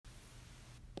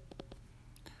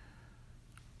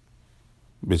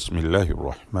Bismillahir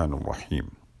Rahmanir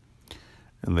Rahim.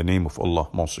 In the name of Allah,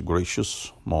 most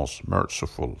gracious, most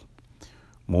merciful.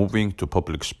 Moving to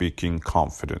public speaking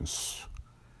confidence.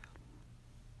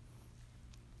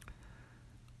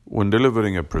 When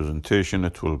delivering a presentation,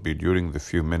 it will be during the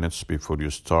few minutes before you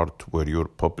start where your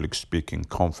public speaking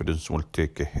confidence will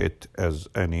take a hit as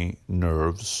any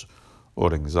nerves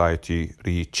or anxiety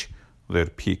reach their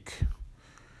peak.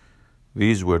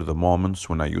 These were the moments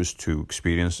when I used to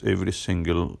experience every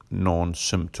single known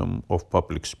symptom of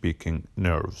public speaking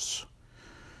nerves.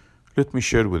 Let me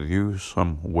share with you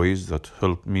some ways that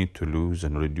helped me to lose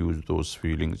and reduce those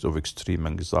feelings of extreme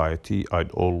anxiety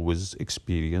I'd always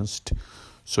experienced,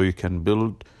 so you can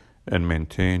build and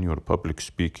maintain your public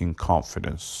speaking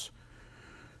confidence.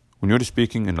 When you're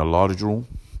speaking in a large room,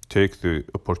 take the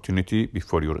opportunity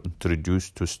before you're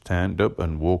introduced to stand up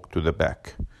and walk to the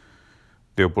back.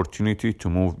 The opportunity to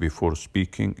move before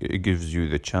speaking gives you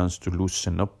the chance to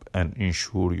loosen up and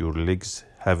ensure your legs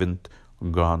haven't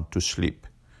gone to sleep.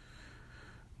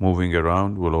 Moving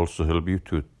around will also help you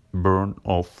to burn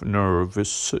off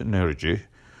nervous energy.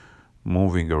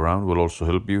 Which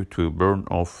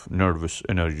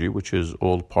is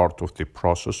all part of the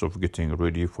process of getting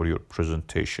ready for your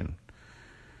presentation.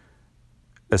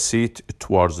 A seat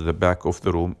towards the back of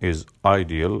the room is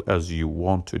ideal, as you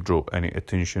won't draw any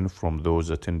attention from those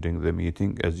attending the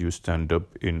meeting as you stand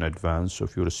up in advance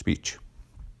of your speech.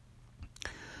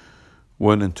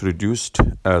 When introduced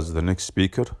as the next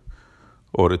speaker,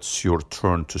 or it's your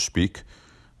turn to speak,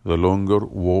 the longer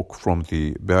walk from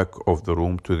the back of the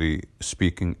room to the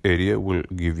speaking area will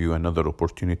give you another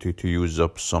opportunity to use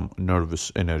up some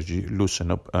nervous energy, loosen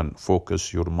up, and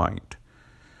focus your mind.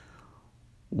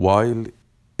 While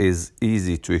is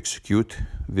easy to execute,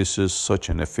 this is such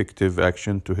an effective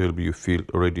action to help you feel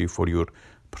ready for your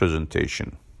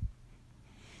presentation.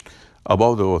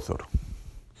 About the author.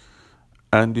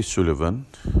 Andy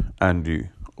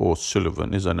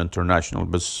O'Sullivan is an international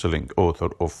best-selling author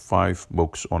of 5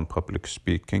 books on public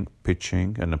speaking,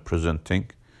 pitching, and presenting.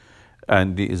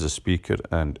 Andy is a speaker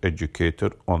and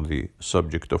educator on the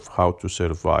subject of how to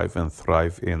survive and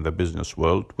thrive in the business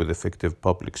world with effective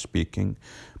public speaking,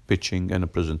 pitching,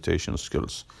 and presentation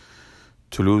skills.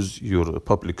 To lose your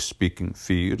public speaking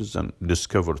fears and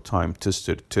discover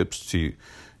time-tested tips to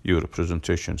your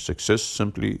presentation success,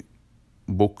 simply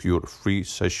book your free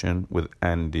session with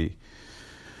Andy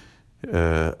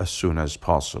as soon as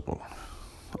possible.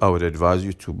 I would advise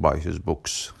you to buy his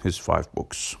 5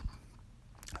 books.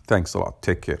 Thanks a lot.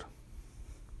 Take care.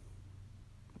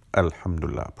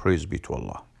 Alhamdulillah. Praise be to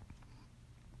Allah.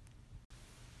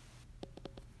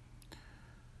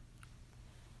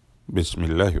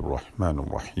 Bismillahir Rahmanir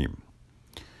Rahim.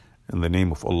 In the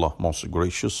name of Allah, most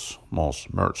gracious,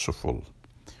 most merciful.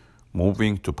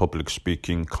 Moving to public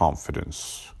speaking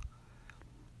confidence.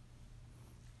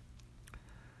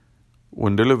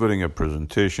 When delivering a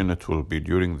presentation, it will be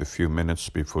during the few minutes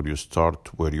before you start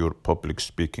where your public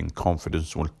speaking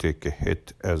confidence will take a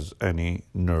hit as any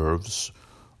nerves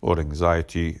or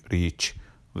anxiety reach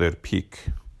their peak.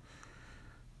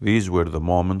 These were the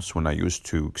moments when I used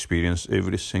to experience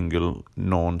every single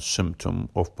known symptom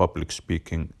of public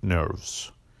speaking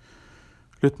nerves.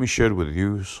 Let me share with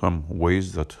you some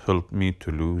ways that helped me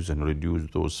to lose and reduce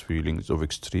those feelings of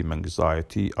extreme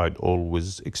anxiety I'd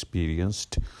always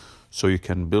experienced, so you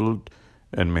can build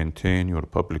and maintain your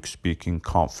public speaking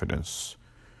confidence.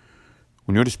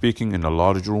 When you're speaking in a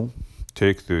large room,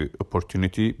 take the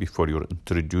opportunity before you're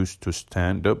introduced to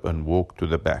stand up and walk to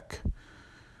the back.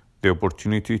 The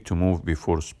opportunity to move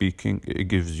before speaking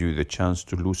gives you the chance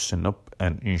to loosen up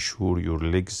and ensure your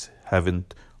legs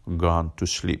haven't gone to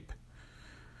sleep.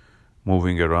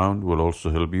 Moving around will also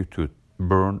help you to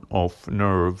burn off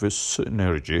nervous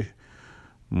energy.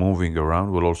 Which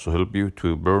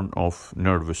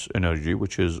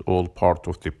is all part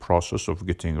of the process of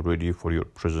getting ready for your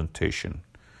presentation.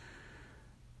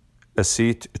 A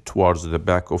seat towards the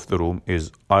back of the room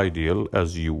is ideal,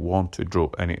 as you won't draw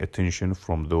any attention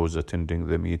from those attending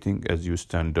the meeting as you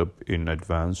stand up in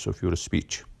advance of your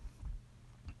speech.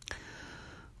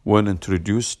 When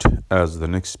introduced as the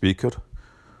next speaker,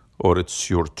 or it's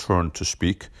your turn to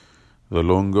speak, the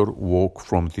longer walk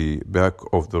from the back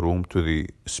of the room to the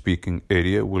speaking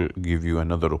area will give you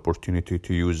another opportunity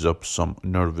to use up some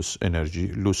nervous energy,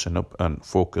 loosen up, and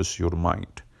focus your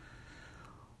mind.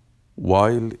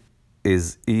 While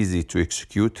is easy to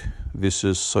execute, this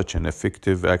is such an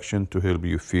effective action to help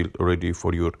you feel ready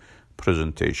for your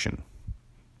presentation.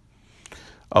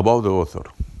 About the author.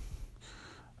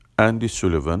 Andy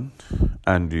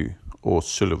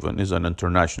O'Sullivan is an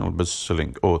international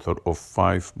best-selling author of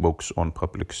 5 books on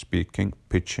public speaking,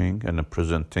 pitching, and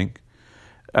presenting.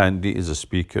 Andy is a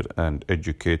speaker and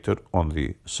educator on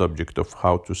the subject of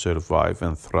how to survive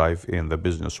and thrive in the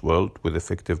business world with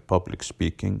effective public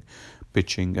speaking,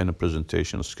 pitching, and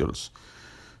presentation skills.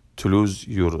 To lose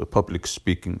your public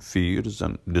speaking fears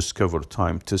and discover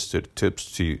time-tested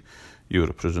tips to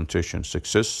your presentation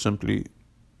success, simply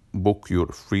book your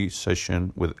free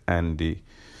session with Andy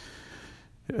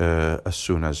as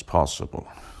soon as possible.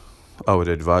 I would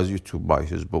advise you to buy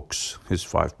his books, his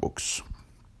 5 books.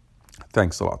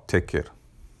 Thanks a lot. Take care.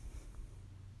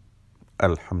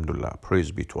 Alhamdulillah.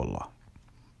 Praise be to Allah.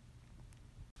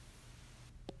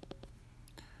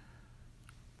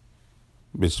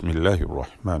 Bismillahir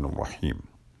Rahmanir Rahim.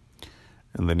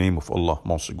 In the name of Allah,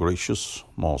 most gracious,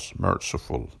 most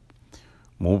merciful.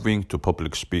 Moving to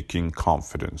public speaking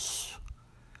confidence.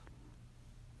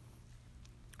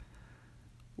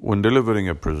 When delivering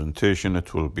a presentation,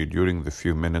 it will be during the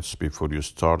few minutes before you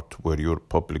start where your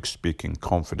public speaking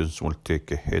confidence will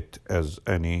take a hit as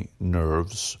any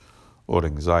nerves or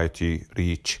anxiety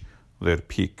reach their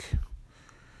peak.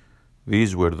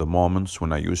 These were the moments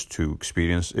when I used to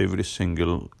experience every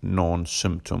single known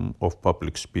symptom of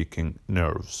public speaking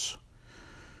nerves.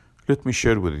 Let me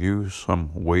share with you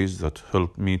some ways that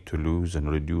helped me to lose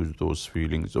and reduce those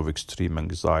feelings of extreme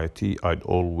anxiety I'd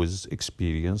always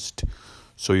experienced,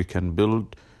 so you can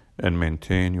build and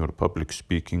maintain your public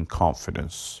speaking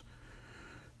confidence.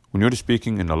 When you're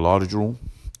speaking in a large room,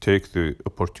 take the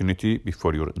opportunity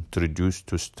before you're introduced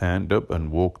to stand up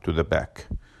and walk to the back.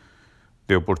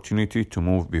 The opportunity to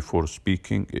move before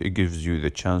speaking gives you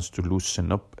the chance to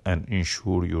loosen up and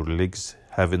ensure your legs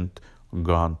haven't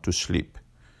gone to sleep.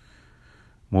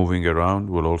 Moving around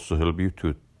will also help you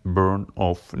to burn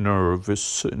off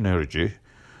nervous energy.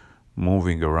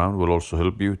 Moving around will also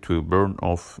help you to burn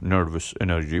off nervous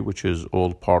energy, which is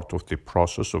all part of the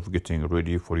process of getting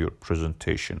ready for your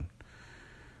presentation.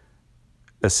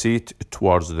 A seat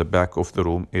towards the back of the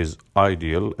room is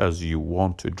ideal, as you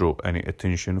won't draw any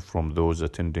attention from those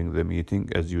attending the meeting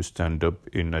as you stand up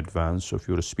in advance of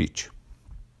your speech.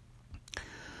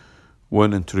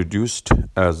 When introduced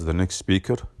as the next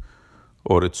speaker,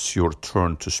 or it's your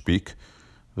turn to speak,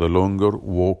 the longer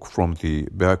walk from the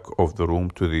back of the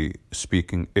room to the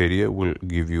speaking area will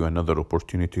give you another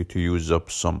opportunity to use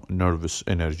up some nervous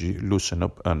energy, loosen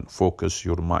up, and focus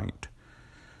your mind.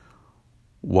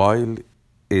 While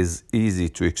is easy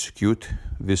to execute,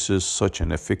 this is such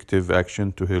an effective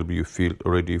action to help you feel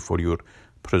ready for your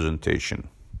presentation.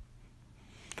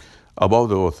 About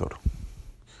the author.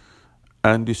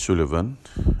 Andy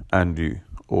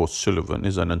O'Sullivan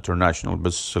is an international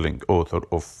best-selling author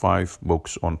of 5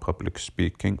 books on public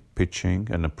speaking, pitching,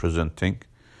 and presenting.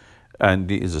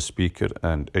 Andy is a speaker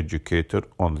and educator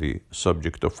on the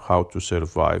subject of how to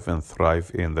survive and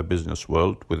thrive in the business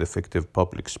world with effective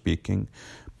public speaking,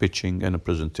 pitching, and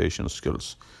presentation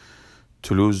skills.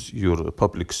 To lose your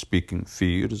public speaking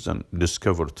fears and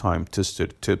discover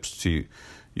time-tested tips to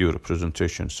your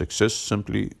presentation success,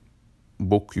 simply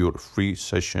book your free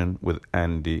session with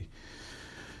Andy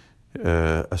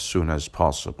as soon as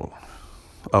possible.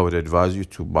 I would advise you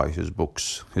to buy his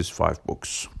books, his 5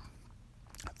 books.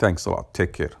 Thanks a lot.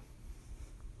 Take care.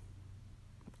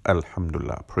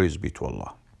 Alhamdulillah. Praise be to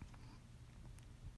Allah.